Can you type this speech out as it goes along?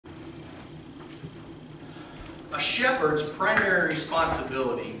A shepherd's primary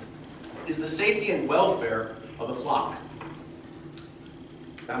responsibility is the safety and welfare of the flock.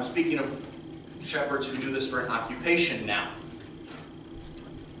 I'm speaking of shepherds who do this for an occupation now.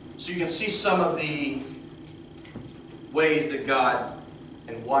 So you can see some of the ways that God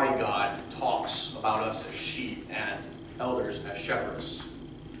and why God talks about us as sheep and elders as shepherds.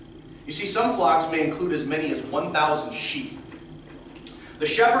 You see, some flocks may include as many as 1,000 sheep. The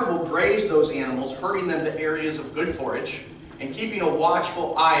shepherd will graze those animals, herding them to areas of good forage and keeping a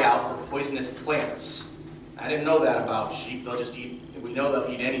watchful eye out for poisonous plants. I didn't know that about sheep. They'll just eat, we know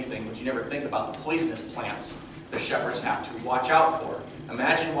they'll eat anything, but you never think about the poisonous plants the shepherds have to watch out for.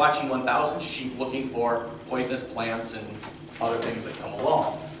 Imagine watching 1,000 sheep looking for poisonous plants and other things that come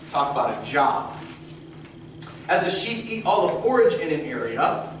along. Talk about a job. As the sheep eat all the forage in an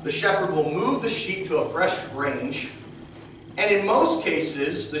area, the shepherd will move the sheep to a fresh range. And in most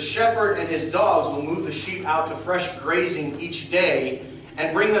cases, the shepherd and his dogs will move the sheep out to fresh grazing each day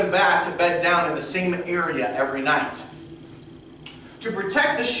and bring them back to bed down in the same area every night. To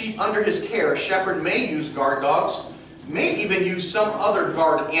protect the sheep under his care, a shepherd may use guard dogs, may even use some other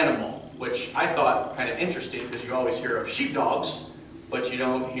guard animal, which I thought kind of interesting because you always hear of sheepdogs, but you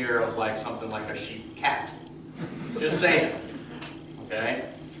don't hear of like something like a sheep cat. Just saying. Okay?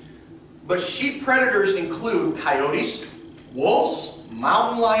 But sheep predators include coyotes, wolves,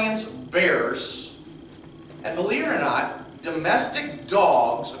 mountain lions, bears, and believe it or not, domestic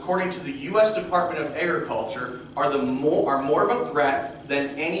dogs, according to the U.S. Department of Agriculture, are more of a threat than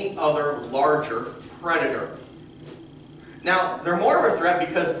any other larger predator. Now, they're more of a threat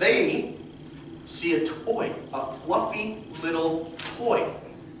because they see a toy, a fluffy little toy,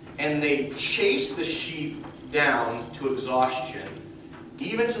 and they chase the sheep down to exhaustion,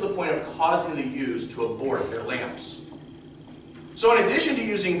 even to the point of causing the ewes to abort their lambs. So in addition to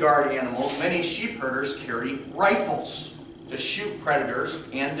using guard animals, many sheep herders carry rifles to shoot predators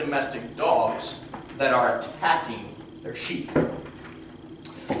and domestic dogs that are attacking their sheep.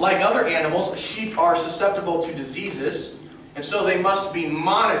 Like other animals, sheep are susceptible to diseases, and so they must be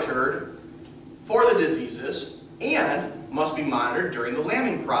monitored for the diseases and must be monitored during the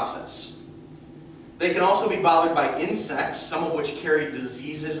lambing process. They can also be bothered by insects, some of which carry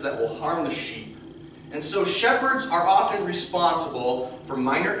diseases that will harm the sheep. And so shepherds are often responsible for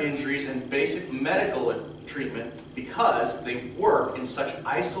minor injuries and basic medical treatment because they work in such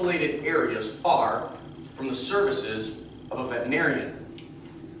isolated areas far from the services of a veterinarian.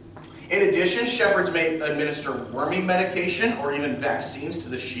 In addition, shepherds may administer worming medication or even vaccines to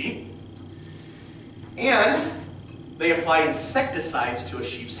the sheep. And they apply insecticides to a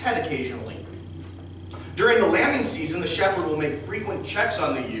sheep's head occasionally. During the lambing season, the shepherd will make frequent checks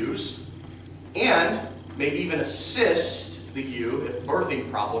on the ewes and may even assist the ewe if birthing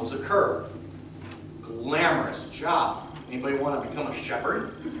problems occur. Glamorous job. Anybody want to become a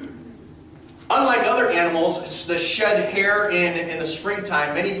shepherd? Unlike other animals that shed hair in the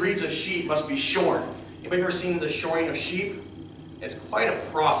springtime, many breeds of sheep must be shorn. Anybody ever seen the shoring of sheep? It's quite a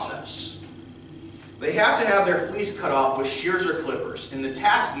process. They have to have their fleece cut off with shears or clippers, and the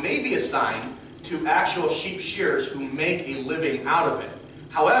task may be assigned to actual sheep shearers who make a living out of it.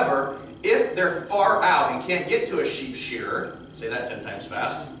 However, if they're far out and can't get to a sheep shearer, say that 10 times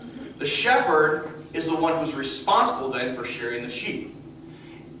fast, the shepherd is the one who's responsible then for shearing the sheep.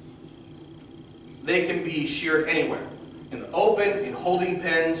 They can be sheared anywhere, in the open, in holding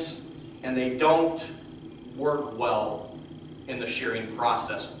pens, and they don't work well in the shearing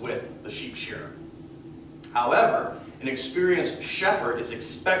process with the sheep shearer. However, an experienced shepherd is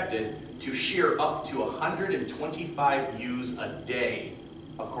expected to shear up to 125 ewes a day,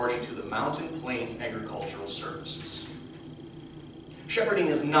 according to the Mountain Plains Agricultural Services. Shepherding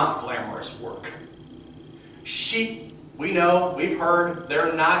is not glamorous work. Sheep, we know, we've heard,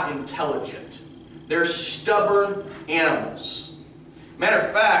 they're not intelligent. They're stubborn animals. Matter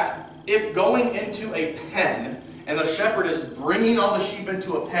of fact, if going into a pen and the shepherd is bringing all the sheep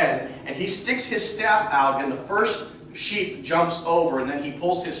into a pen and he sticks his staff out and the first sheep jumps over and then he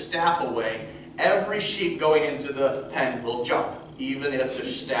pulls his staff away, every sheep going into the pen will jump, even if the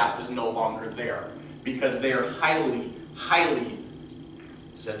staff is no longer there, because they are highly,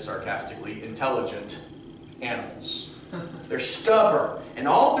 said sarcastically, intelligent animals. They're stubborn. And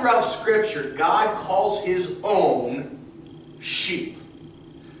all throughout Scripture, God calls His own sheep.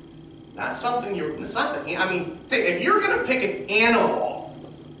 Not something it's not the, I mean, if you're going to pick an animal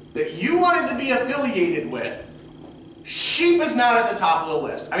that you wanted to be affiliated with, sheep is not at the top of the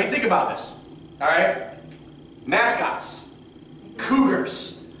list. I mean, think about this. All right? Mascots,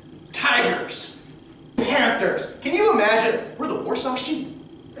 cougars, tigers, panthers. Can you imagine? We're the Warsaw sheep.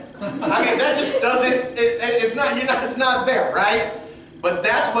 I mean, that just doesn't, it's not there, right? But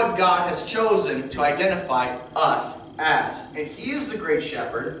that's what God has chosen to identify us as. And He is the great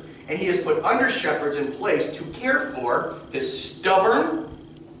shepherd, and He has put under-shepherds in place to care for His stubborn,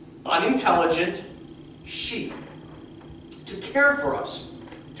 unintelligent sheep. To care for us,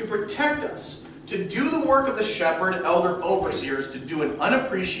 to protect us, to do the work of the shepherd, elder, overseers, to do an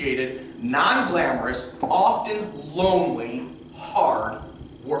unappreciated, non-glamorous, often lonely, hard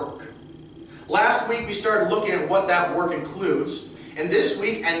work. Last week we started looking at what that work includes. And this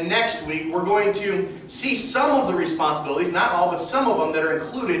week and next week we're going to see some of the responsibilities, not all, but some of them that are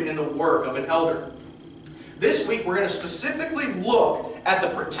included in the work of an elder. This week we're going to specifically look at the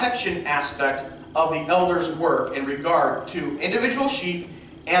protection aspect of the elder's work in regard to individual sheep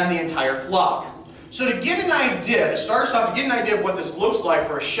and the entire flock. So to get an idea, to start us off, to get an idea of what this looks like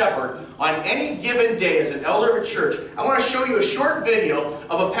for a shepherd on any given day as an elder of a church, I want to show you a short video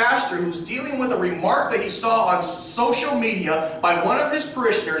of a pastor who's dealing with a remark that he saw on social media by one of his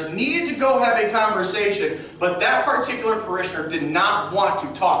parishioners, needed to go have a conversation, but that particular parishioner did not want to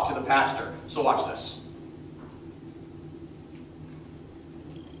talk to the pastor. So watch this.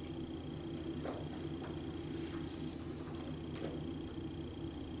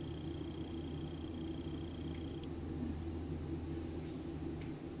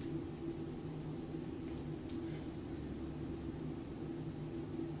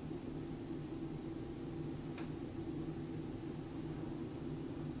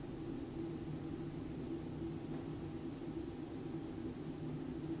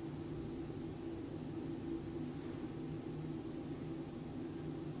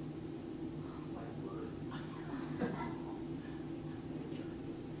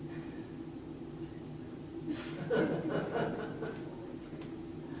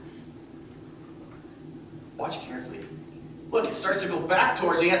 Watch carefully. Look, it starts to go back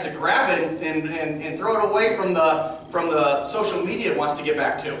towards, he has to grab it and throw it away from the social media it wants to get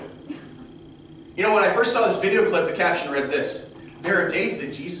back to. You know, when I first saw this video clip, the caption read this: "There are days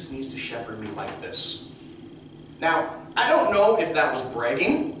that Jesus needs to shepherd me like this." Now, I don't know if that was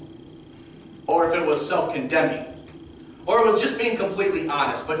bragging, or if it was self-condemning, or it was just being completely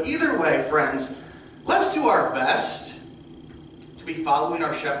honest. But either way, friends, let's do our best to be following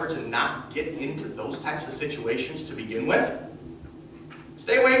our shepherds and not get into those types of situations to begin with.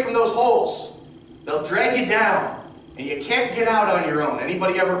 Stay away from those holes. They'll drag you down, and you can't get out on your own.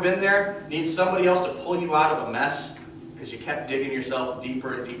 Anybody ever been there? Need somebody else to pull you out of a mess because you kept digging yourself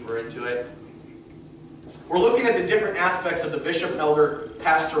deeper and deeper into it? We're looking at the different aspects of the bishop, elder,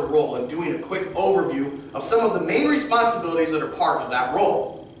 pastor role and doing a quick overview of some of the main responsibilities that are part of that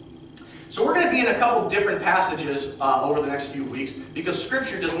role. So we're going to be in a couple different passages over the next few weeks because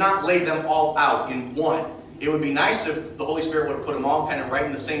Scripture does not lay them all out in one. It would be nice if the Holy Spirit would have put them all kind of right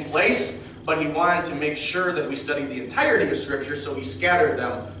in the same place, but He wanted to make sure that we studied the entirety of Scripture, so He scattered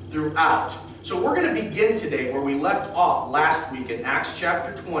them throughout. So we're going to begin today where we left off last week in Acts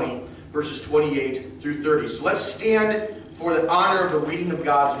chapter 20, verses 28 through 30. So let's stand for the honor of the reading of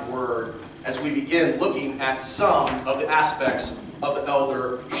God's Word as we begin looking at some of the aspects of the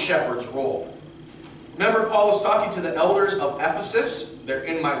elder shepherd's role. Remember, Paul was talking to the elders of Ephesus. They're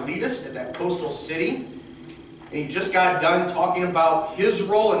in Miletus, at that coastal city. And he just got done talking about his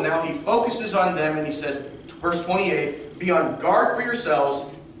role, and now he focuses on them, and he says, verse 28, "Be on guard for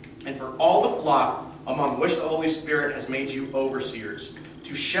yourselves and for all the flock among which the Holy Spirit has made you overseers,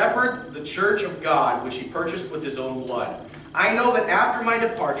 to shepherd the church of God, which He purchased with His own blood. I know that after my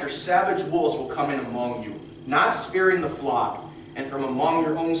departure, savage wolves will come in among you, not sparing the flock. And from among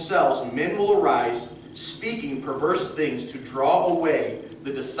your own selves men will arise, speaking perverse things to draw away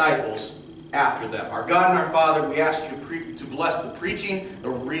the disciples after them." Our God and our Father, we ask you to bless the preaching, the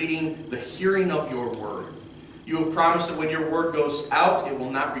reading, the hearing of your word. You have promised that when your word goes out, it will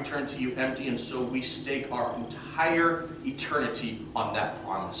not return to you empty, and so we stake our entire eternity on that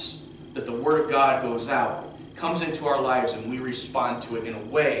promise. That the word of God goes out, comes into our lives, and we respond to it in a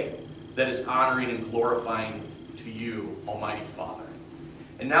way that is honoring and glorifying to you, Almighty Father.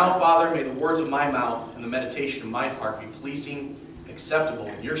 And now, Father, may the words of my mouth and the meditation of my heart be pleasing and acceptable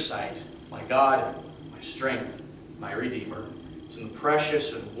in your sight, my God, my strength, my Redeemer. It's in the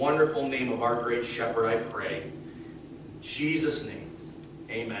precious and wonderful name of our great shepherd I pray. In Jesus' name,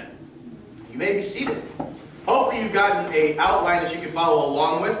 amen. You may be seated. Hopefully you've gotten an outline that you can follow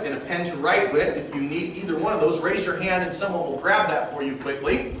along with and a pen to write with. If you need either one of those, raise your hand and someone will grab that for you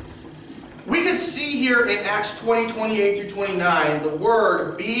quickly. We can see here in Acts 20, 28 through 29, the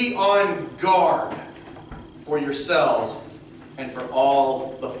word "be on guard for yourselves and for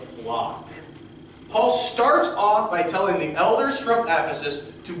all the flock." Paul starts off by telling the elders from Ephesus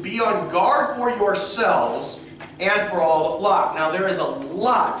to be on guard for yourselves and for all the flock. Now, there is a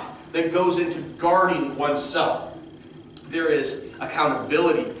lot that goes into guarding oneself. There is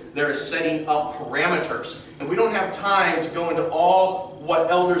accountability. There is setting up parameters. And we don't have time to go into all what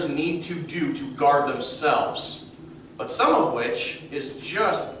elders need to do to guard themselves. But some of which is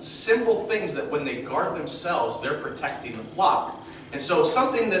just simple things that when they guard themselves, they're protecting the flock. And so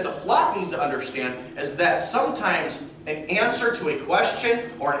something that the flock needs to understand is that sometimes an answer to a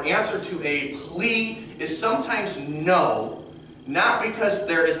question or an answer to a plea is sometimes no, not because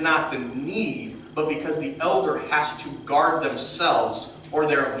there is not the need, but because the elder has to guard themselves or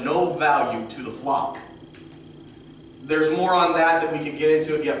they're of no value to the flock. There's more on that we could get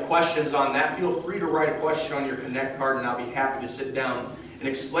into. If you have questions on that, feel free to write a question on your Connect card and I'll be happy to sit down and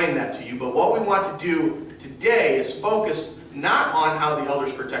explain that to you. But what we want to do today is focus not on how the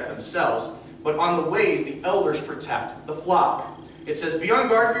elders protect themselves, but on the ways the elders protect the flock. It says, be on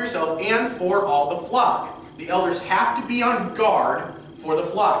guard for yourself and for all the flock. The elders have to be on guard for the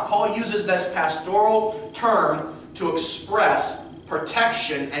flock. Paul uses this pastoral term to express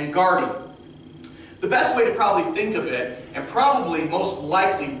protection and guarding. The best way to probably think of it, and probably most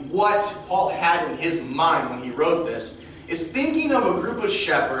likely what Paul had in his mind when he wrote this, is thinking of a group of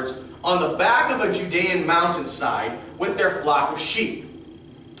shepherds on the back of a Judean mountainside with their flock of sheep.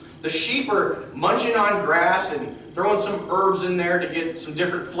 The sheep are munching on grass and throwing some herbs in there to get some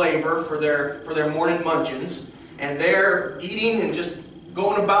different flavor for their morning munchings. And they're eating and just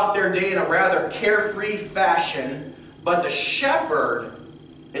going about their day in a rather carefree fashion. But the shepherd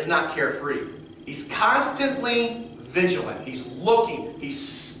is not carefree. He's constantly vigilant. He's looking. He's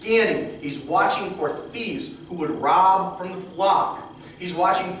scanning. He's watching for thieves who would rob from the flock. He's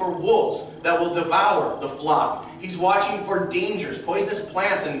watching for wolves that will devour the flock. He's watching for dangers, poisonous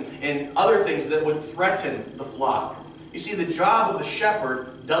plants, and other things that would threaten the flock. You see, the job of the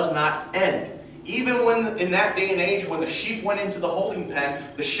shepherd does not end. Even when, in that day and age, when the sheep went into the holding pen,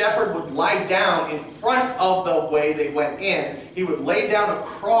 the shepherd would lie down in front of the way they went in. He would lay down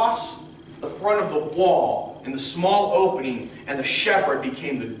across the front of the wall in the small opening, and the shepherd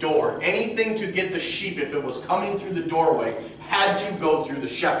became the door. Anything to get the sheep, if it was coming through the doorway, had to go through the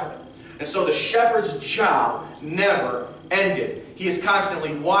shepherd. And so the shepherd's job never ended. He is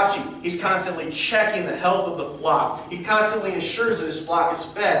constantly watching. He's constantly checking the health of the flock. He constantly ensures that his flock is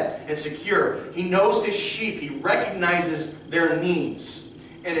fed and secure. He knows his sheep. He recognizes their needs.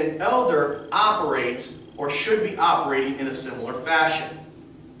 And an elder operates, or should be operating, in a similar fashion.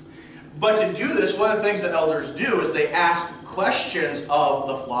 But to do this, one of the things that elders do is they ask questions of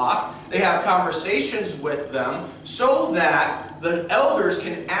the flock. They have conversations with them so that the elders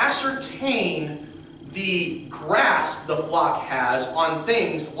can ascertain the grasp the flock has on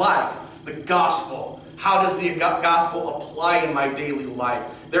things like the gospel. How does the gospel apply in my daily life?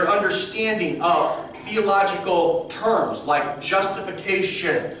 Their understanding of theological terms like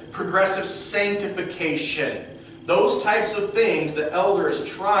justification, progressive sanctification. Those types of things the elder is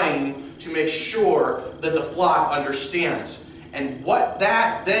trying to make sure that the flock understands. And what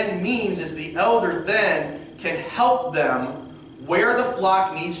that then means is the elder then can help them where the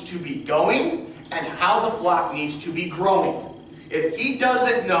flock needs to be going and how the flock needs to be growing. If he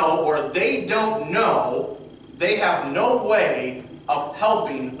doesn't know or they don't know, they have no way of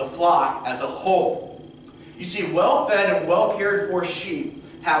helping the flock as a whole. You see, well-fed and well-cared-for sheep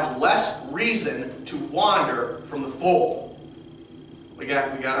have less reason to wander from the fold. We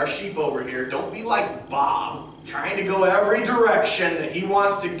got our sheep over here. Don't be like Bob, trying to go every direction that he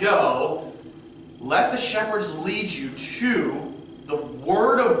wants to go. Let the shepherds lead you to the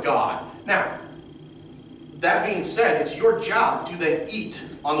Word of God. Now, that being said, it's your job to then eat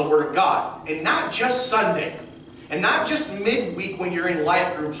on the Word of God. And not just Sunday. And not just midweek when you're in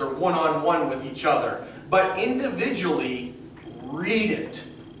life groups or one-on-one with each other. But individually, read it.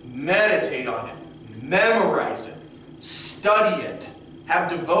 Meditate on it. Memorize it. Study it. Have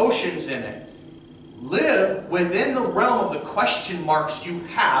devotions in it. Live within the realm of the question marks you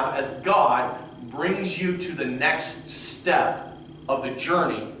have as God brings you to the next step of the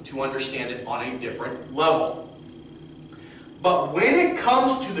journey to understand it on a different level. But when it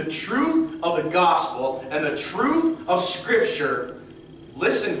comes to the truth of the gospel and the truth of Scripture,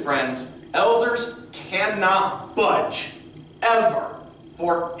 listen, friends, elders cannot budge ever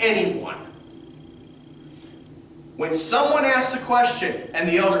for anyone. When someone asks a question and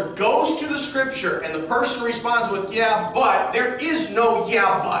the elder goes to the Scripture and the person responds with, yeah, but, there is no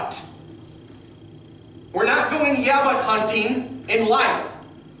yeah, but. We're not going yeah, but hunting in life.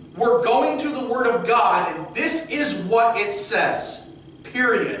 We're going to the Word of God, and this is what it says.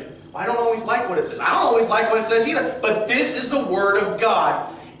 Period. I don't always like what it says. I don't always like what it says either. But this is the Word of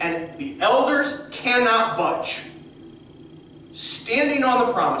God. and the elders cannot budge. Standing on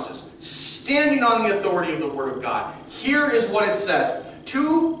the promises, standing on the authority of the Word of God. Here is what it says.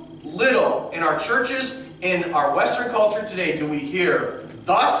 Too little in our churches, in our Western culture today, do we hear,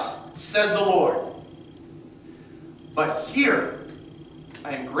 "Thus says the Lord." But here,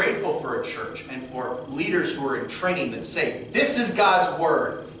 I am grateful for a church and for leaders who are in training that say, "This is God's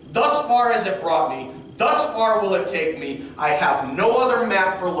Word. Thus far has it brought me. Thus far will it take me. I have no other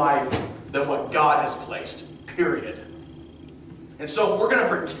map for life than what God has placed." Period. And so if we're going to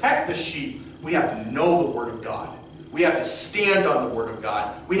protect the sheep, we have to know the Word of God. We have to stand on the Word of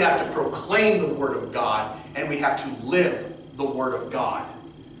God. We have to proclaim the Word of God. And we have to live the Word of God.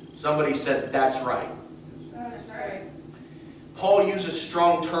 Somebody said, "That's right." That's right. Paul uses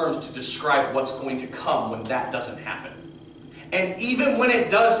strong terms to describe what's going to come when that doesn't happen. And even when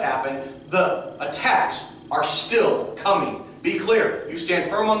it does happen, the attacks are still coming. Be clear. You stand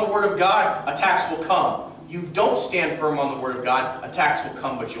firm on the Word of God, attacks will come. You don't stand firm on the Word of God, attacks will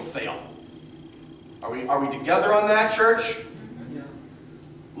come, but you'll fail. Are we together on that, church? Yeah.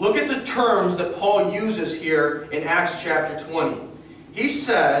 Look at the terms that Paul uses here in Acts chapter 20. He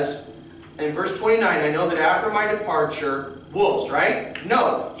says, in verse 29, "I know that after my departure, wolves," right?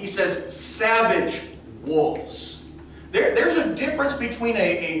 No, he says savage wolves. There's a difference between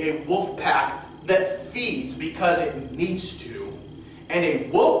a wolf pack that feeds because it needs to, and a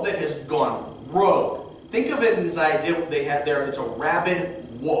wolf that has gone rogue. Think of it as I did what they had there. It's a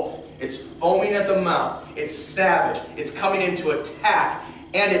rabid wolf. It's foaming at the mouth. It's savage. It's coming in to attack.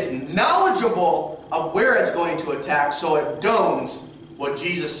 And it's knowledgeable of where it's going to attack, so it dons what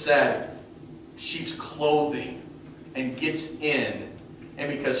Jesus said, sheep's clothing, and gets in. And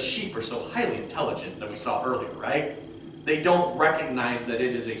because sheep are so highly intelligent that we saw earlier, right? They don't recognize that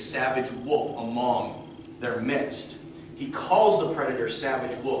it is a savage wolf among their midst. He calls the predator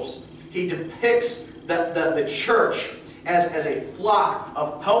savage wolves. He depicts the church as a flock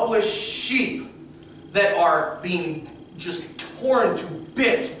of helpless sheep that are being just torn to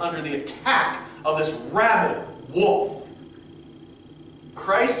bits under the attack of this rabid wolf.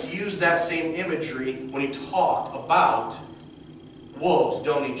 Christ used that same imagery when he talked about wolves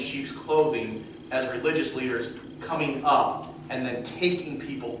donning sheep's clothing as religious leaders coming up and then taking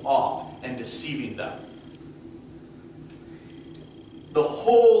people off and deceiving them. The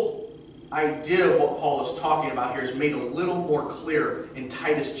whole idea of what Paul is talking about here is made a little more clear in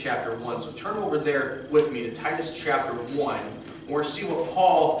Titus chapter 1. So turn over there with me to Titus chapter 1, and we'll see what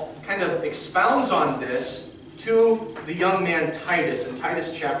Paul kind of expounds on this to the young man Titus in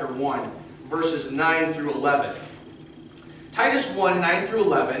Titus chapter 1, verses 9 through 11. Titus 1, 9 through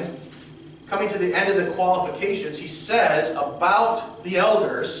 11, coming to the end of the qualifications, he says about the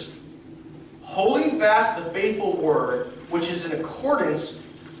elders, "Holding fast the faithful word, which is in accordance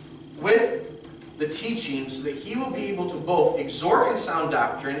with the teaching, so that he will be able to both exhort in sound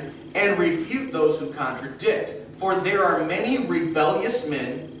doctrine and refute those who contradict. For there are many rebellious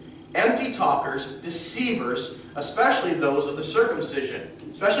men, empty talkers, deceivers, especially those of the circumcision."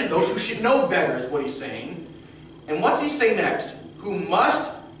 Especially those who should know better is what he's saying. And what's he say next? "Who must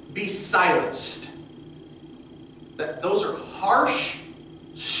be silenced." Those are harsh,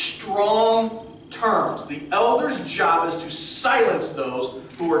 strong terms. The elder's job is to silence those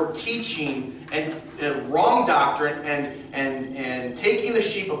who are teaching and wrong doctrine and taking the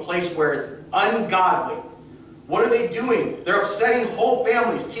sheep a place where it's ungodly. What are they doing? They're upsetting whole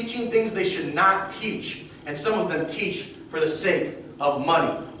families, teaching things they should not teach. And some of them teach for the sake of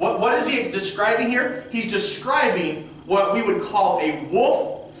money. What is he describing here? He's describing what we would call a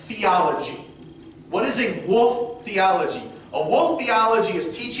wolf theology. What is a wolf theology? A wolf theology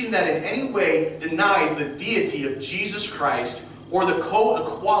is teaching that in any way denies the deity of Jesus Christ or the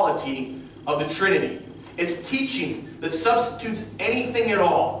co-equality of the Trinity. It's teaching that substitutes anything at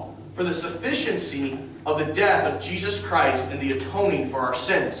all for the sufficiency of the death of Jesus Christ and the atoning for our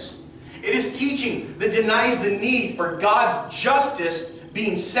sins. It is teaching that denies the need for God's justice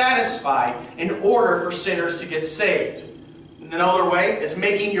being satisfied in order for sinners to get saved. In another way, it's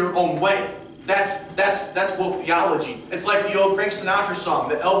making your own way. That's wolf theology. It's like the old Frank Sinatra song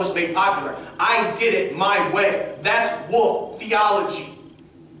that Elvis made popular. "I did it my way." That's wolf theology.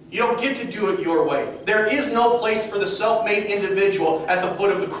 You don't get to do it your way. There is no place for the self-made individual at the foot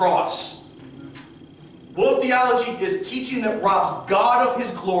of the cross. Wolf theology is teaching that robs God of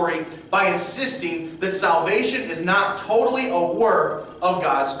His glory by insisting that salvation is not totally a work of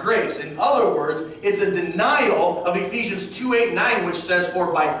God's grace. In other words, it's a denial of Ephesians 2:8-9, which says, "For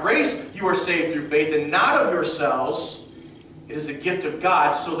by grace you are saved through faith, and not of yourselves. It is the gift of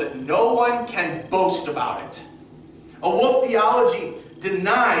God, so that no one can boast about it." A wolf theology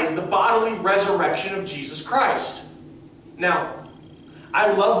denies the bodily resurrection of Jesus Christ. Now,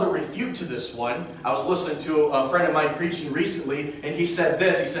 I love the refute to this one. I was listening to a friend of mine preaching recently, and he said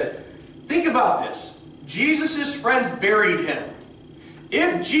this. He said, think about this. Jesus' friends buried him.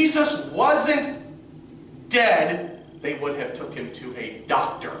 If Jesus wasn't dead, they would have took him to a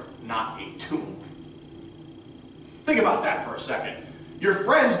doctor, not a tomb. Think about that for a second. Your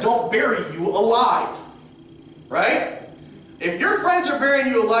friends don't bury you alive, right? If your friends are burying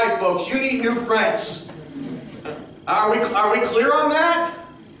you alive, folks, you need new friends. Are we clear on that?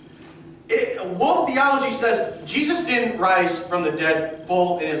 Wolf theology says Jesus didn't rise from the dead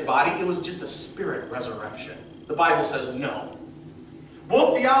full in his body. It was just a spirit resurrection. The Bible says no.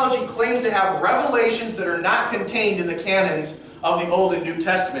 Wolf theology claims to have revelations that are not contained in the canons of the Old and New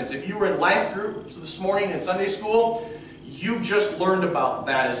Testaments. If you were in life groups this morning in Sunday school, you just learned about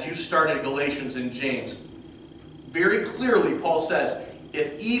that as you started Galatians and James. Very clearly, Paul says,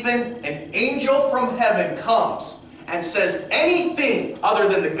 if even an angel from heaven comes and says anything other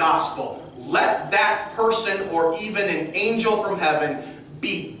than the gospel, let that person or even an angel from heaven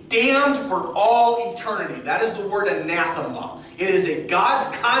be damned for all eternity. That is the word anathema. It is a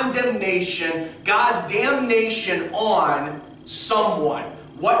God's condemnation, God's damnation on someone.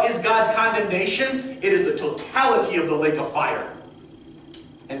 What is God's condemnation? It is the totality of the lake of fire.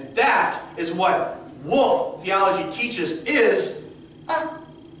 And that is what Wolf theology teaches is,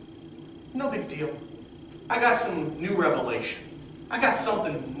 no big deal. I got some new revelation. I got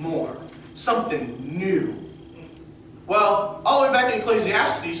something more, something new. Well, all the way back in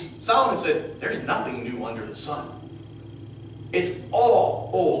Ecclesiastes, Solomon said, there's nothing new under the sun. It's all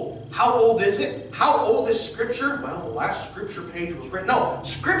old. How old is it? How old is Scripture? Well, the last Scripture page was written. No,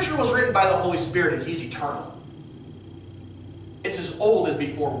 Scripture was written by the Holy Spirit, and He's eternal. It's as old as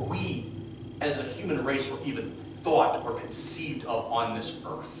before we, as a human race, were even thought or conceived of on this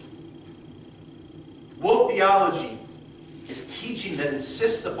earth. Wolf theology is teaching that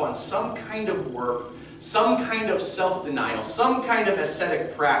insists upon some kind of work, some kind of self-denial, some kind of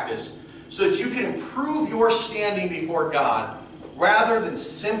ascetic practice, so that you can improve your standing before God, rather than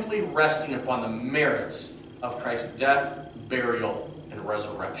simply resting upon the merits of Christ's death, burial, and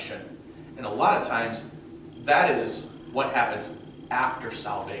resurrection. And a lot of times, that is what happens after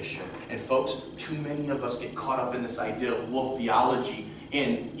salvation. And folks, too many of us get caught up in this idea of wolf theology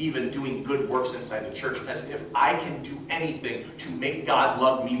in even doing good works inside the church, as if I can do anything to make God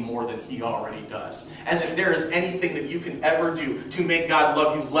love me more than He already does. As if there is anything that you can ever do to make God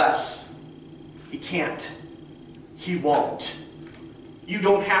love you less. He can't. He won't. You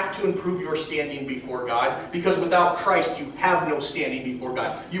don't have to improve your standing before God, because without Christ you have no standing before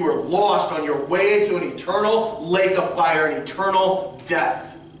God. You are lost on your way to an eternal lake of fire, an eternal death.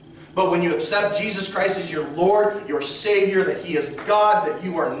 But when you accept Jesus Christ as your Lord, your Savior, that He is God, that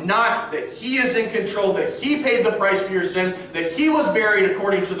you are not, that He is in control, that He paid the price for your sin, that He was buried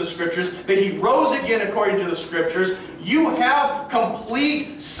according to the Scriptures, that He rose again according to the Scriptures, you have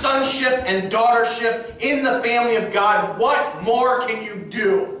complete sonship and daughtership in the family of God. What more can you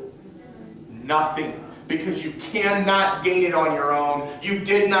do? Nothing. Because you cannot gain it on your own. You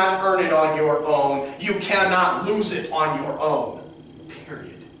did not earn it on your own. You cannot lose it on your own.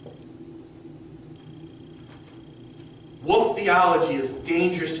 Wolf theology is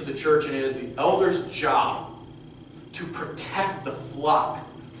dangerous to the church, and it is the elder's job to protect the flock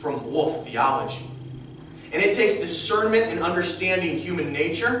from wolf theology. And it takes discernment and understanding human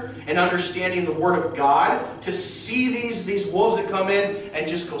nature and understanding the Word of God to see these wolves that come in and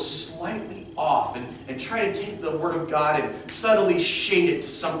just go slightly off and try to take the Word of God and subtly shade it to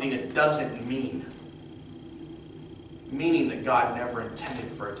something it doesn't mean. Meaning that God never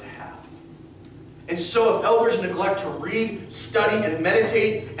intended for it to have. And so if elders neglect to read, study, and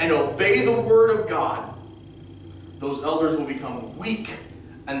meditate and obey the Word of God, those elders will become weak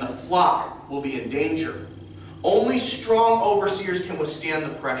and the flock will be in danger. Only strong overseers can withstand the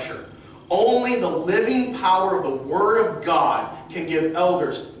pressure. Only the living power of the Word of God can give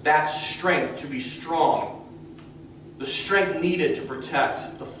elders that strength to be strong. The strength needed to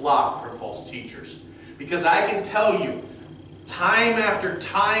protect the flock from false teachers. Because I can tell you, time after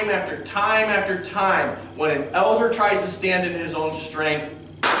time after time after time, when an elder tries to stand in his own strength,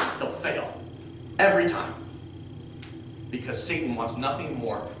 he'll fail. Every time. Because Satan wants nothing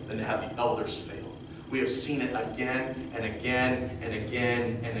more than to have the elders fail. We have seen it again and again and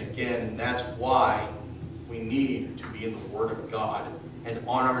again and again, and that's why we need to be in the Word of God and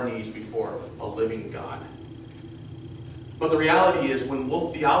on our knees before a living God. But the reality is, when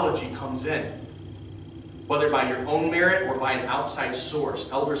wolf theology comes in, whether by your own merit or by an outside source,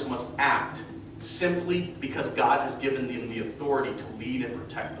 elders must act simply because God has given them the authority to lead and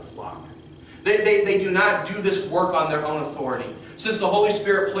protect the flock. They do not do this work on their own authority. Since the Holy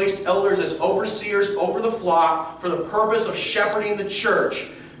Spirit placed elders as overseers over the flock for the purpose of shepherding the church,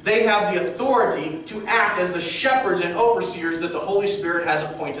 they have the authority to act as the shepherds and overseers that the Holy Spirit has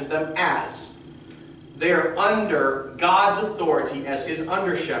appointed them as. They are under God's authority as His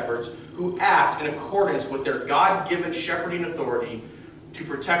under-shepherds who act in accordance with their God-given shepherding authority to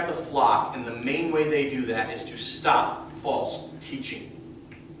protect the flock, and the main way they do that is to stop false teaching.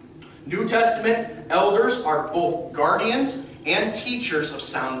 New Testament elders are both guardians and teachers of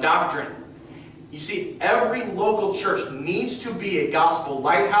sound doctrine. You see, every local church needs to be a gospel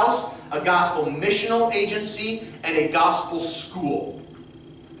lighthouse, a gospel missional agency, and a gospel school.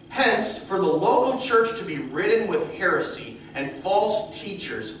 Hence, for the local church to be ridden with heresy and false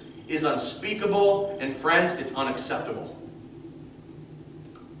teachers is unspeakable, and friends, it's unacceptable.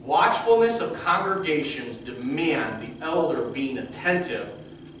 Watchfulness of congregations demand the elder being attentive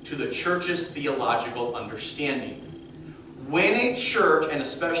to the church's theological understanding. When a church, and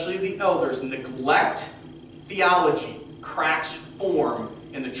especially the elders, neglect theology, cracks form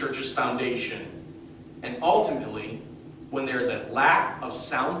in the church's foundation. And ultimately, when there is a lack of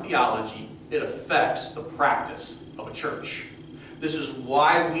sound theology, it affects the practice of a church. This is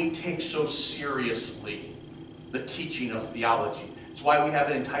why we take so seriously the teaching of theology. It's why we have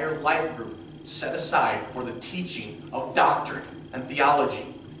an entire life group set aside for the teaching of doctrine and theology.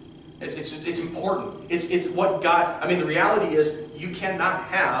 It's important. It's what God... I mean, the reality is you cannot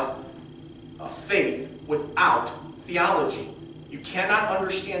have a faith without theology. You cannot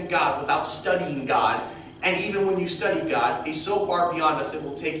understand God without studying God. And even when you study God, He's so far beyond us it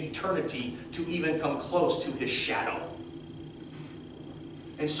will take eternity to even come close to His shadow.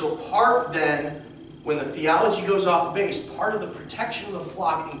 And so part then, when the theology goes off base, part of the protection of the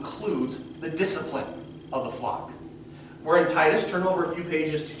flock includes the discipline of the flock. We're in Titus. Turn over a few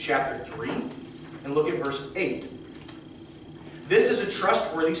pages to chapter 3 and look at verse 8. This is a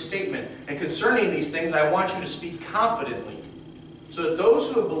trustworthy statement, and concerning these things I want you to speak confidently, so that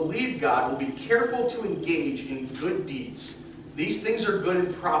those who have believed God will be careful to engage in good deeds. These things are good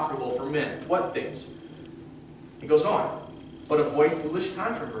and profitable for men. What things? It goes on. But avoid foolish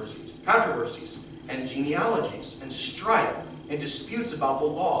controversies and genealogies and strife and disputes about the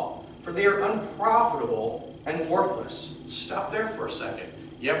law, for they are unprofitable and worthless. Stop there for a second.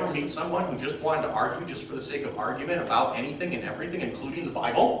 You ever meet someone who just wanted to argue just for the sake of argument about anything and everything, including the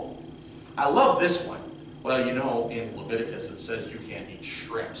Bible? I love this one. Well, you know, in Leviticus it says you can't eat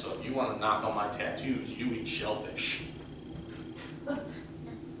shrimp, so if you want to knock on my tattoos, you eat shellfish. Okay,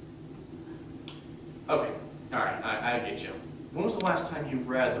 all right, I get you. When was the last time you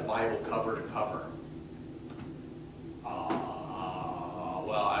read the Bible cover to cover?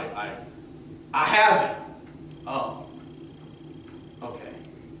 Well, I haven't. Oh, okay.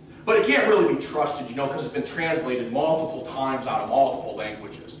 But it can't really be trusted, you know, because it's been translated multiple times out of multiple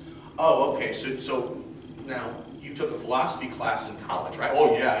languages. Oh, okay, so now, you took a philosophy class in college, right?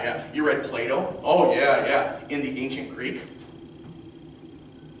 Oh, yeah. You read Plato? Oh, yeah. In the ancient Greek?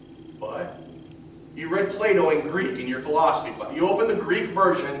 What? You read Plato in Greek in your philosophy class. You opened the Greek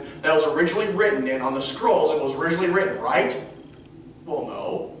version that was originally written in on the scrolls and was originally written, right? Well,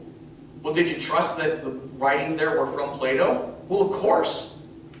 no. Well, did you trust that the writings there were from Plato? Well, of course.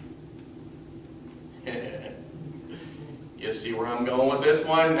 You see where I'm going with this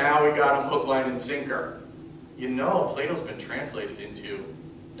one? Now we got him hook, line, and sinker. You know, Plato's been translated into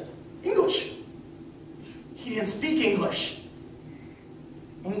English. He didn't speak English.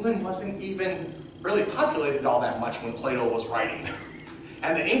 England wasn't even really populated all that much when Plato was writing.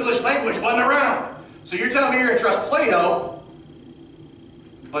 And the English language wasn't around. So you're telling me you're going to trust Plato,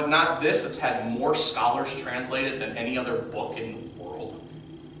 but not this that's had more scholars translated than any other book in the world?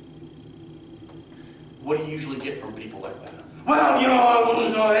 What do you usually get from people like that? Well, you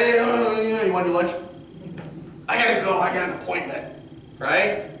know, hey, you want to do lunch? I gotta go, I got an appointment,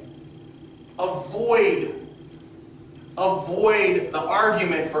 right? Avoid the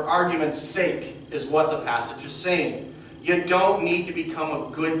argument for argument's sake is what the passage is saying. You don't need to become a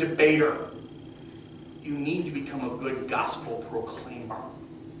good debater. You need to become a good gospel proclaimer.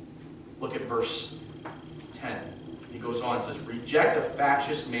 Look at verse 10. He goes on and says, reject a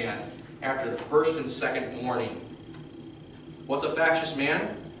factious man after the first and second warning. What's a factious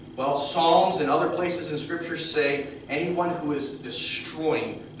man? Well, Psalms and other places in Scripture say anyone who is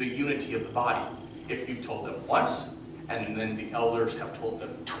destroying the unity of the body. If you've told them once, and then the elders have told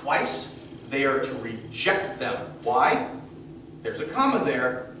them twice, they are to reject them. Why? There's a comma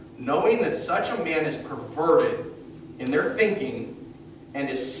there. Knowing that such a man is perverted in their thinking and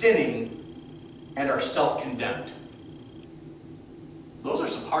is sinning and are self-condemned. Those are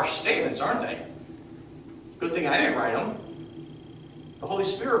some harsh statements, aren't they? Good thing I didn't write them. The Holy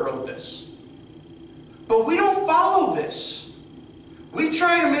Spirit wrote this. But we don't follow this. We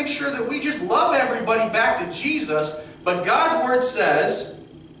try to make sure that we just love everybody back to Jesus, but God's Word says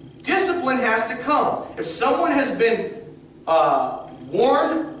discipline has to come. If someone has been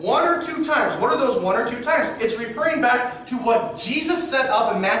warned 1 or 2 times, what are those 1 or 2 times? It's referring back to what Jesus set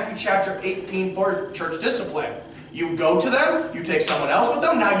up in Matthew chapter 18 for church discipline. You go to them, you take someone else with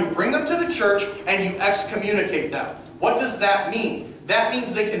them, now you bring them to the church, and you excommunicate them. What does that mean? That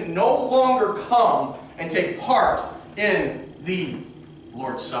means they can no longer come and take part in the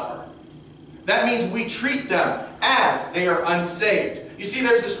Lord's Supper. That means we treat them as they are unsaved. You see,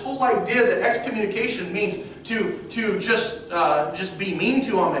 there's this whole idea that excommunication means to just be mean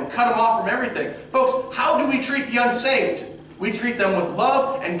to them and cut them off from everything. Folks, how do we treat the unsaved? We treat them with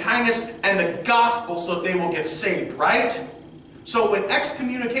love and kindness and the gospel so that they will get saved, right? So when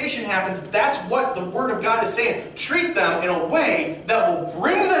excommunication happens, that's what the Word of God is saying. Treat them in a way that will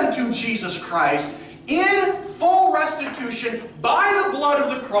bring them to Jesus Christ in full restitution by the blood of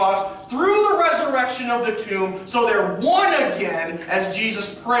the cross, through the resurrection of the tomb, so they're one again, as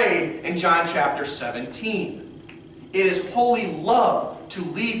Jesus prayed in John chapter 17. It is holy love to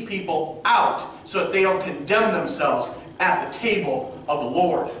leave people out so that they don't condemn themselves at the table of the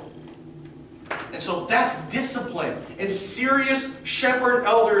Lord. And so that's discipline. And serious shepherd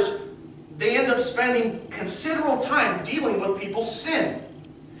elders, they end up spending considerable time dealing with people's sin,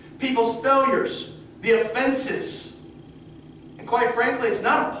 people's failures, the offenses. And quite frankly, it's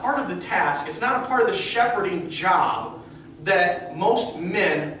not a part of the task, it's not a part of the shepherding job that most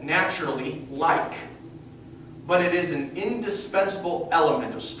men naturally like. But it is an indispensable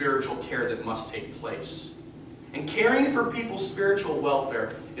element of spiritual care that must take place. And caring for people's spiritual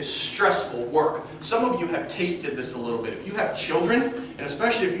welfare is stressful work. Some of you have tasted this a little bit. If you have children, and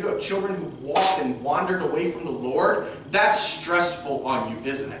especially if you have children who've walked and wandered away from the Lord, that's stressful on you,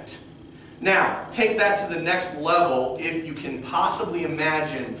 isn't it? Now, take that to the next level if you can possibly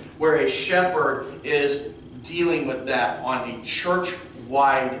imagine where a shepherd is dealing with that on a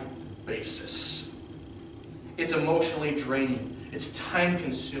church-wide basis. It's emotionally draining. It's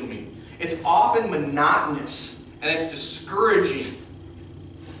time-consuming. It's often monotonous. And it's discouraging.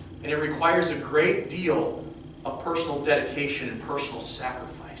 And it requires a great deal of personal dedication and personal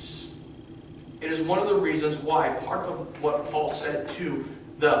sacrifice. It is one of the reasons why part of what Paul said to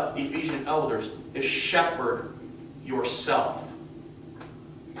the Ephesian elders is shepherd yourself.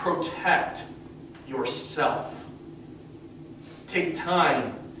 Protect yourself. Take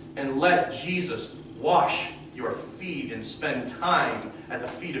time and let Jesus wash your feet and spend time at the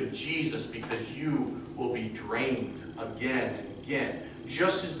feet of Jesus, because you will be drained again and again.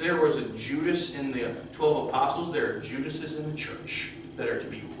 Just as there was a Judas in the 12 apostles, there are Judases in the church that are to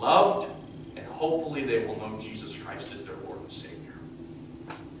be loved, and hopefully they will know Jesus Christ as their Lord and Savior.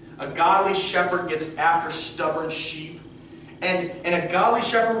 A godly shepherd gets after stubborn sheep, and a godly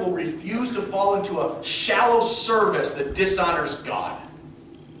shepherd will refuse to fall into a shallow service that dishonors God.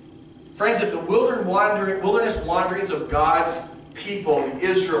 Friends, if the wilderness wanderings of God's people, the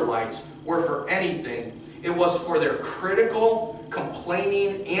Israelites, were for anything, it was for their critical,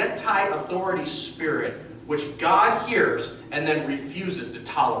 complaining, anti-authority spirit, which God hears and then refuses to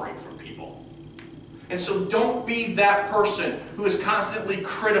tolerate from people. And so don't be that person who is constantly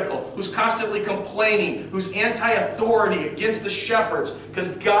critical, who's constantly complaining, who's anti-authority against the shepherds, because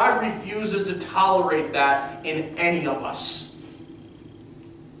God refuses to tolerate that in any of us.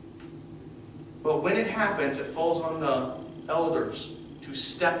 But when it happens, it falls on the elders to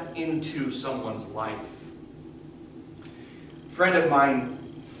step into someone's life. A friend of mine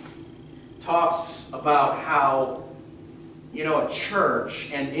talks about how, at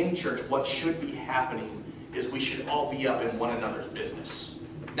church and in church, what should be happening is we should all be up in one another's business.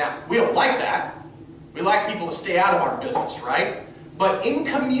 Now, we don't like that. We like people to stay out of our business, right? But in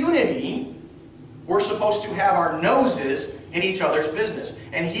community, we're supposed to have our noses in each other's business.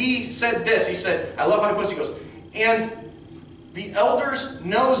 And he said this, he said, I love how he puts it, he goes, and the elders'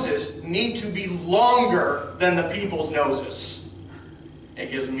 noses need to be longer than the people's noses.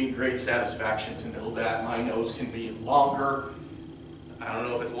 It gives me great satisfaction to know that my nose can be longer. I don't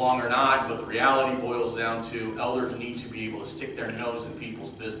know if it's long or not, but the reality boils down to elders need to be able to stick their nose in people's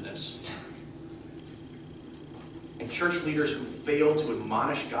business. And church leaders who fail to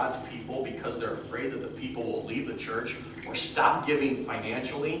admonish God's people because they're afraid that the people will leave the church or stop giving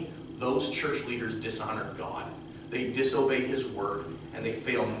financially, those church leaders dishonor God. They disobey His word, and they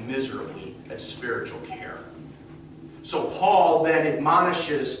fail miserably at spiritual care. So Paul then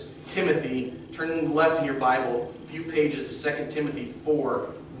admonishes Timothy. Turn left in your Bible, a few pages to 2 Timothy 4,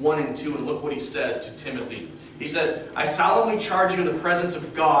 1 and 2, and look what he says to Timothy. He says, I solemnly charge you in the presence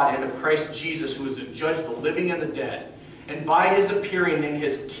of God and of Christ Jesus, who is to judge the living and the dead, and by his appearing in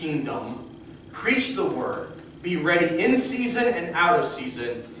his kingdom, preach the word, be ready in season and out of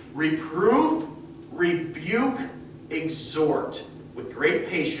season, reprove, rebuke, exhort, with great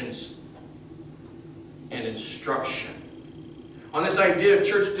patience and instruction. On this idea of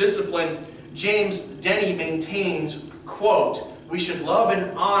church discipline, James Denny maintains, quote, we should love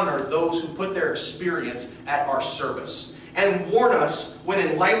and honor those who put their experience at our service, and warn us when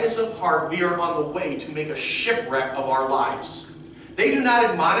in lightness of heart we are on the way to make a shipwreck of our lives. They do not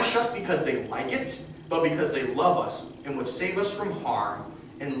admonish us because they like it, but because they love us and would save us from harm,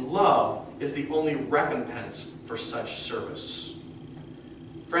 and love is the only recompense for such service.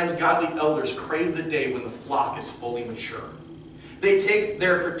 Friends, godly elders crave the day when the flock is fully mature. They take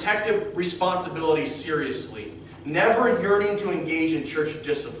their protective responsibilities seriously, never yearning to engage in church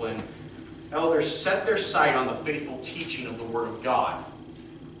discipline. Elders set their sight on the faithful teaching of the Word of God.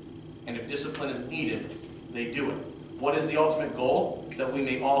 And if discipline is needed, they do it. What is the ultimate goal? That we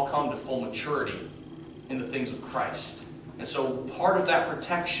may all come to full maturity in the things of Christ. And so part of that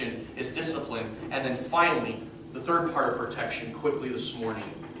protection is discipline. And then finally, the third part of protection, quickly this morning,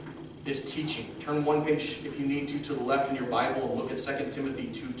 is teaching. Turn one page, if you need to the left in your Bible and look at 2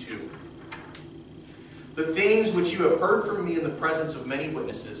 Timothy 2:2. The things which you have heard from me in the presence of many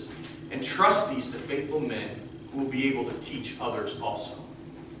witnesses, entrust these to faithful men who will be able to teach others also.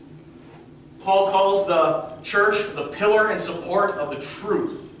 Paul calls the church the pillar and support of the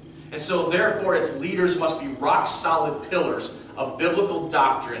truth. And so therefore its leaders must be rock-solid pillars of biblical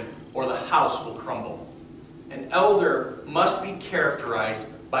doctrine, or the house will crumble. An elder must be characterized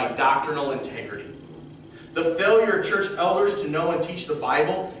by doctrinal integrity. The failure of church elders to know and teach the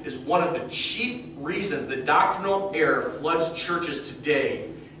Bible is one of the chief reasons that doctrinal error floods churches today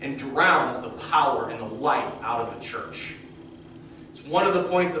and drowns the power and the life out of the church. It's one of the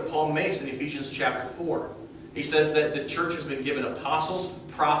points that Paul makes in Ephesians chapter 4. He says that the church has been given apostles,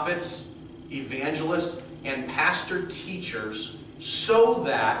 prophets, evangelists, and pastor teachers so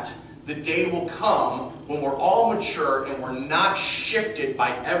that the day will come when we're all mature and we're not shifted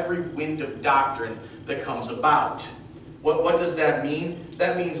by every wind of doctrine that comes about. What does that mean?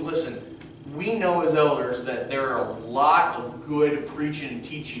 That means, listen, we know as elders that there are a lot of good preaching and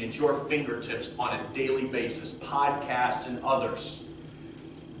teaching at your fingertips on a daily basis, podcasts and others.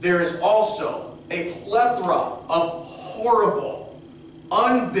 There is also a plethora of horrible,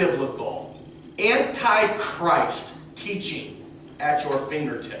 unbiblical, anti-Christ teaching at your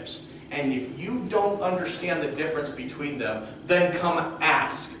fingertips. And if you don't understand the difference between them, then come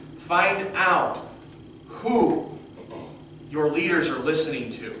ask. Find out who your leaders are listening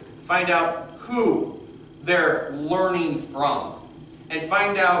to. Find out who they're learning from. And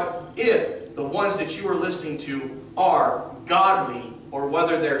find out if the ones that you are listening to are godly or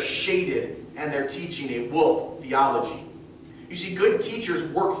whether they're shaded and they're teaching a wolf theology. You see, good teachers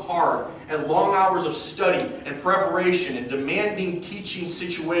work hard at long hours of study and preparation and demanding teaching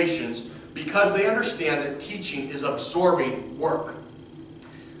situations because they understand that teaching is absorbing work.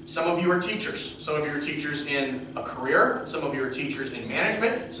 Some of you are teachers. Some of you are teachers in a career. Some of you are teachers in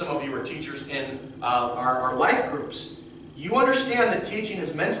management. Some of you are teachers in our life groups. You understand that teaching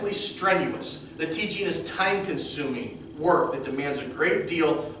is mentally strenuous. That teaching is time-consuming work that demands a great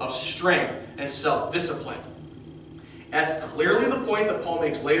deal of strength and self-discipline. That's clearly the point that Paul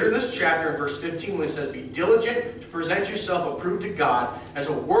makes later in this chapter in verse 15 when he says, be diligent to present yourself approved to God as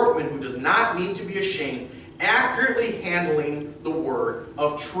a workman who does not need to be ashamed, accurately handling the word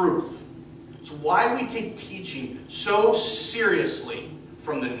of truth. It's why we take teaching so seriously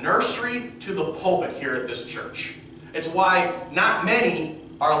from the nursery to the pulpit here at this church. It's why not many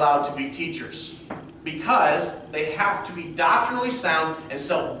are allowed to be teachers. Because they have to be doctrinally sound and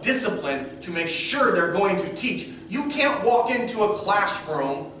self-disciplined to make sure they're going to teach. You can't walk into a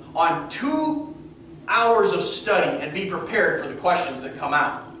classroom on 2 hours of study and be prepared for the questions that come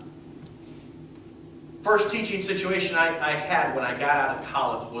out. First teaching situation I had when I got out of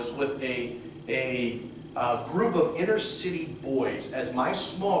college was with a group of inner city boys as my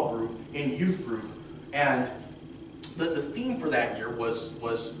small group in youth group. And the theme for that year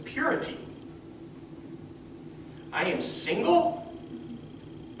was purity. I am single,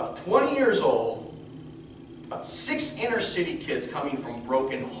 about 20 years old, about 6 inner city kids coming from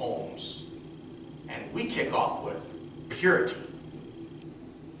broken homes. And we kick off with purity.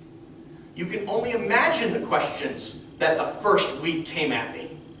 You can only imagine the questions that the first week came at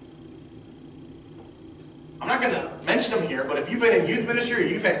me. I'm not going to mention them here, but if you've been in youth ministry or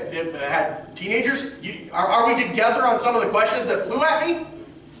you've had teenagers, are we together on some of the questions that flew at me?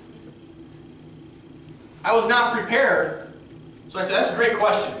 I was not prepared. So I said, that's a great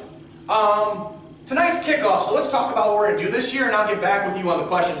question. Tonight's kickoff, so let's talk about what we're going to do this year, and I'll get back with you on the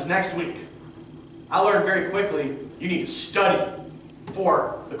questions next week. I learned very quickly you need to study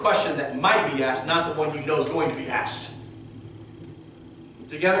for the question that might be asked, not the one you know is going to be asked.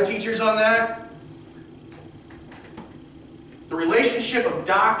 Together, teachers, on that? The relationship of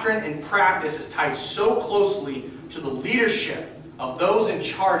doctrine and practice is tied so closely to the leadership of those in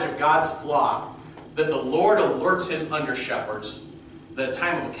charge of God's flock that the Lord alerts his under-shepherds that a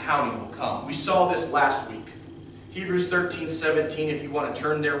time of accounting will come. We saw this last week. Hebrews 13:17, if you want to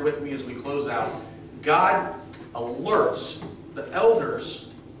turn there with me as we close out. God alerts the elders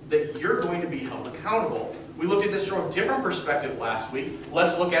that you're going to be held accountable. We looked at this from a different perspective last week.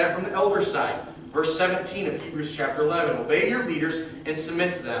 Let's look at it from the elder side. Verse 17 of Hebrews chapter 11. Obey your leaders and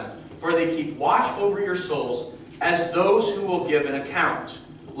submit to them, for they keep watch over your souls as those who will give an account.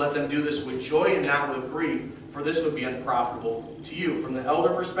 Let them do this with joy and not with grief, for this would be unprofitable to you. From the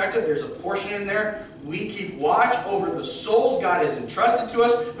elder perspective, there's a portion in there. We keep watch over the souls God has entrusted to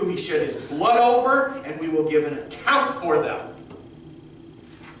us, who he shed his blood over, and we will give an account for them.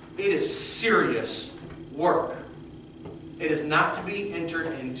 It is serious work. It is not to be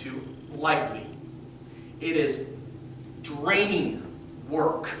entered into lightly. It is draining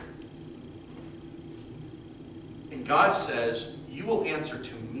work. And God says, you will answer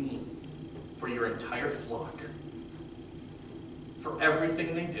to me for your entire flock. For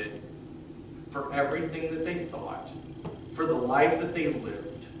everything they did. For everything that they thought. For the life that they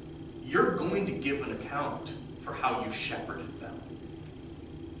lived. You're going to give an account for how you shepherded them.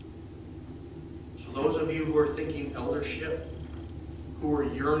 So those of you who are thinking eldership, who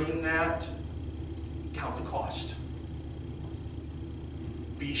are yearning that, count the cost.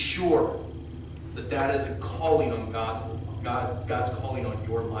 Be sure that that is a calling on God's calling on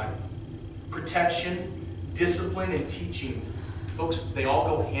your life. Protection, discipline, and teaching, folks, they all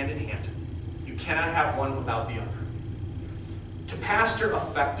go hand in hand. You cannot have one without the other. To pastor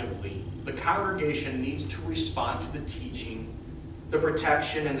effectively, the congregation needs to respond to the teaching, the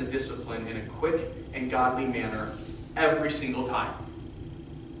protection, and the discipline in a quick and godly manner every single time.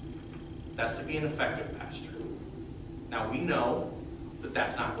 That's to be an effective pastor. Now we know that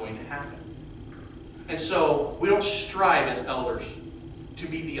that's not going to happen. And so we don't strive as elders to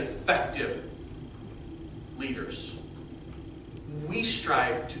be the effective leaders. We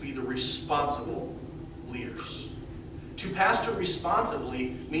strive to be the responsible leaders. To pastor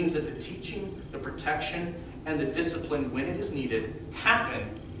responsibly means that the teaching, the protection, and the discipline, when it is needed,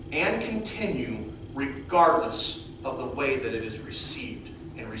 happen and continue regardless of the way that it is received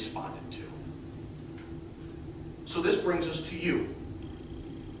and responded to. So this brings us to you.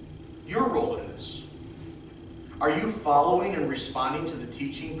 Your role in this. Are you following and responding to the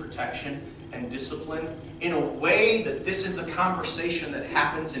teaching, protection, and discipline in a way that this is the conversation that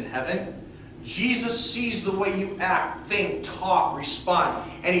happens in heaven? Jesus sees the way you act, think, talk, respond.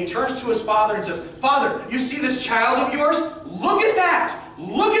 And he turns to his Father and says, Father, you see this child of yours? Look at that.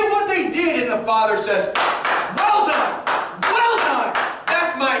 Look at what they did. And the Father says, well done. Well done.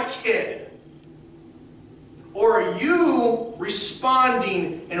 That's my kid. Or are you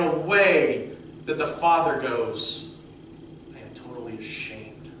responding in a way that the Father goes, I am totally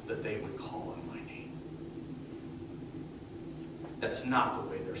ashamed that they would call on my name. That's not the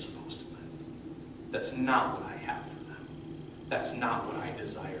way they're supposed to live. That's not what I have for them. That's not what I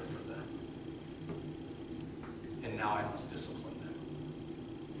desire for them. And now I must discipline them.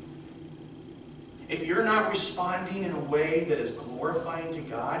 If you're not responding in a way that is glorifying to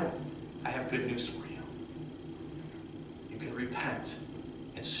God, I have good news for you. You can repent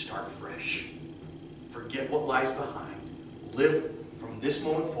and start fresh. Forget what lies behind. Live from this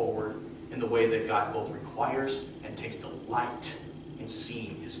moment forward in the way that God both requires and takes delight in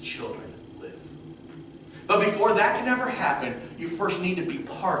seeing his children live. But before that can ever happen, you first need to be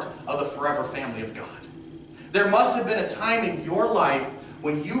part of the forever family of God. There must have been a time in your life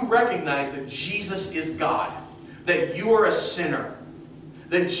when you recognize that Jesus is God, that you are a sinner,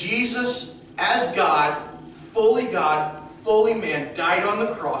 that Jesus, as God, fully man, died on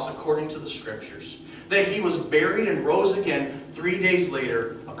the cross according to the Scriptures, that he was buried and rose again 3 days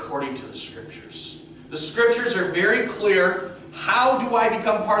later according to the Scriptures. The Scriptures are very clear. How do I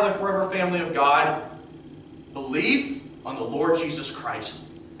become part of the forever family of God? Believe on the Lord Jesus Christ,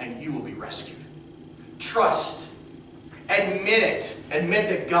 and you will be rescued. Trust. Admit it. Admit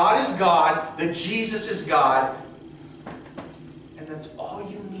that God is God, that Jesus is God, and that's all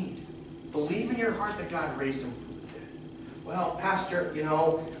you need Believe in your heart that God raised him from the dead. Well, Pastor, you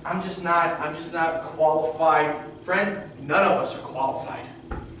know, I'm just not qualified. Friend, none of us are qualified.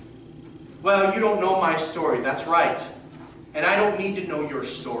 Well, you don't know my story. That's right. And I don't need to know your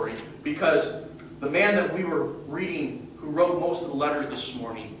story, because the man that we were reading, who wrote most of the letters this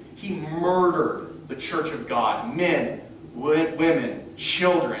morning, he murdered the church of God. Men, women,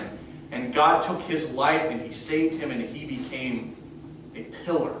 children. And God took his life and he saved him, and he became a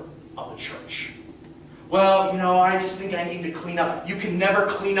pillar of the church. Well, you know, I just think I need to clean up. You can never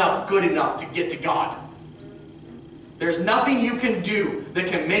clean up good enough to get to God. There's nothing you can do that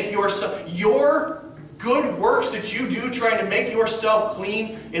can make yourself... Your good works that you do trying to make yourself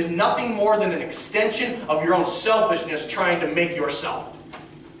clean is nothing more than an extension of your own selfishness trying to make yourself.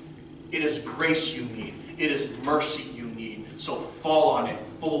 It is grace you need. It is mercy you need. So fall on it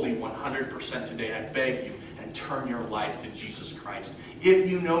fully 100% today. I beg you, and turn your life to Jesus Christ. If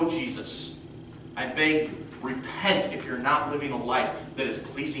you know Jesus, I beg you, repent if you're not living a life that is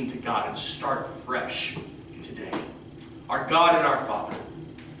pleasing to God, and start fresh today. Our God and our Father,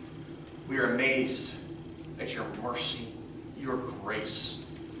 we are amazed at your mercy, your grace,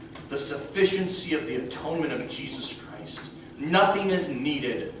 the sufficiency of the atonement of Jesus Christ. Nothing is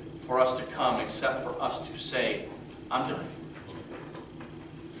needed for us to come except for us to say, I'm done.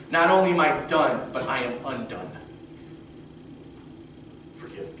 Not only am I done, but I am undone.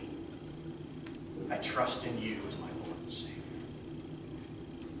 Forgive me. I trust in you as my Lord and Savior.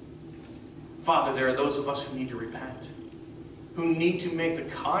 Father, there are those of us who need to repent, who need to make the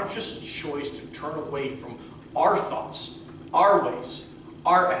conscious choice to turn away from our thoughts, our ways,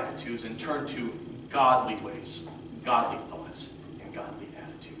 our attitudes, and turn to godly ways, godly thoughts, and godly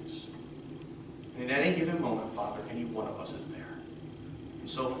attitudes. And at any given moment, Father, any one of us is there. And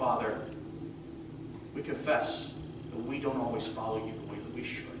so, Father, we confess that we don't always follow you the way that we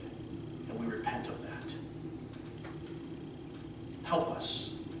should, and we repent of that. Help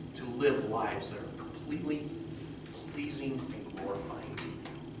us to live lives that are completely pleasing and glorifying to you.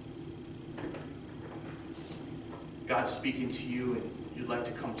 God's speaking to you, and you'd like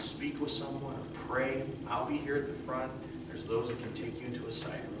to come speak with someone or pray, I'll be here at the front. There's those that can take you into a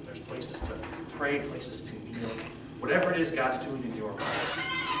side room. There's places to pray, places to kneel. Whatever it is God's doing in your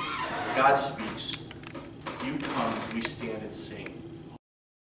life, as God speaks, you come as we stand and sing.